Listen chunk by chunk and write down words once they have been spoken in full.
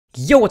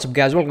Yo, what's up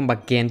guys, welcome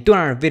back again to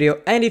another video.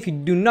 And if you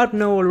do not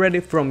know already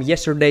from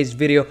yesterday's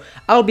video,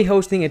 I'll be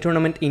hosting a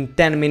tournament in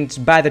 10 minutes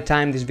by the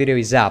time this video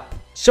is up.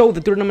 So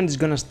the tournament is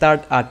gonna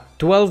start at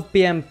 12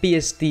 PM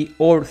PST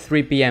or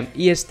 3 PM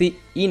EST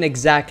in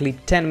exactly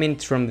 10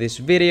 minutes from this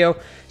video.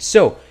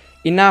 So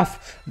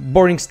enough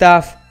boring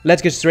stuff,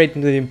 let's get straight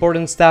into the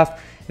important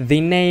stuff.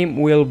 The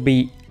name will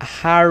be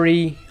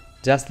Harry,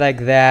 just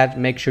like that.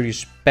 Make sure you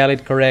spell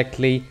it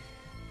correctly.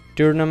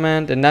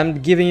 Tournament, and I'm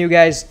giving you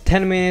guys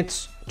 10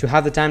 minutes to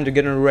have the time to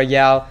get on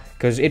Royale,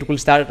 because it will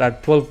start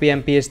at 12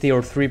 PM PST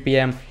or 3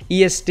 PM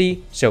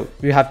EST. So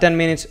you have 10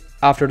 minutes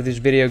after this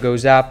video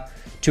goes up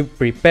to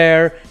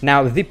prepare.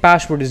 Now the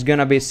password is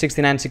gonna be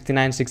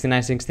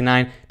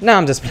 69696969. No,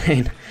 I'm just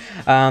playing.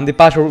 The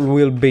password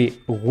will be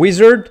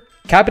wizard,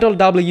 capital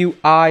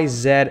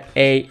WIZARD.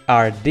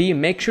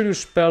 Make sure you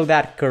spell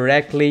that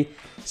correctly.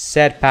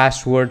 Set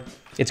password.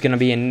 It's gonna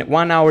be a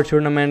 1-hour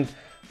tournament.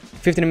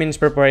 15 minutes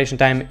preparation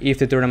time. If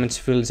the tournament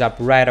fills up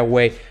right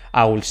away,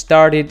 I will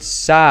start it.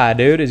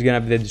 Dude is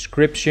gonna be the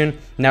description.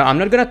 Now I'm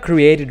not gonna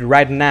create it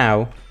right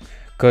now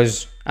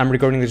because I'm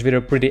recording this video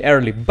pretty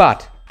early,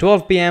 but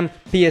 12 PM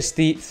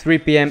PST, 3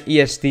 PM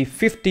EST,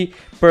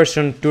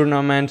 50-person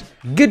tournament.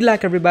 Good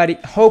luck everybody,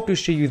 hope to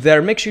see you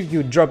there. Make sure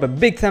you drop a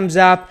big thumbs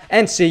up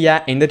and see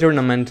ya in the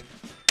tournament.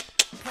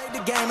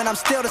 Game and I'm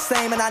still the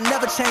same and I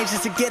never change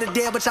just to get a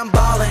deal, but I'm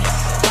ballin'.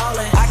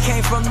 I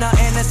came from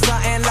nothing to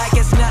something like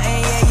it's nothing.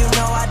 Yeah, you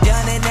know I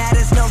done it, that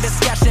is no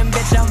discussion,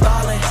 bitch. I'm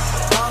ballin'.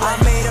 I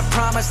made a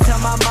promise to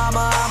my mom.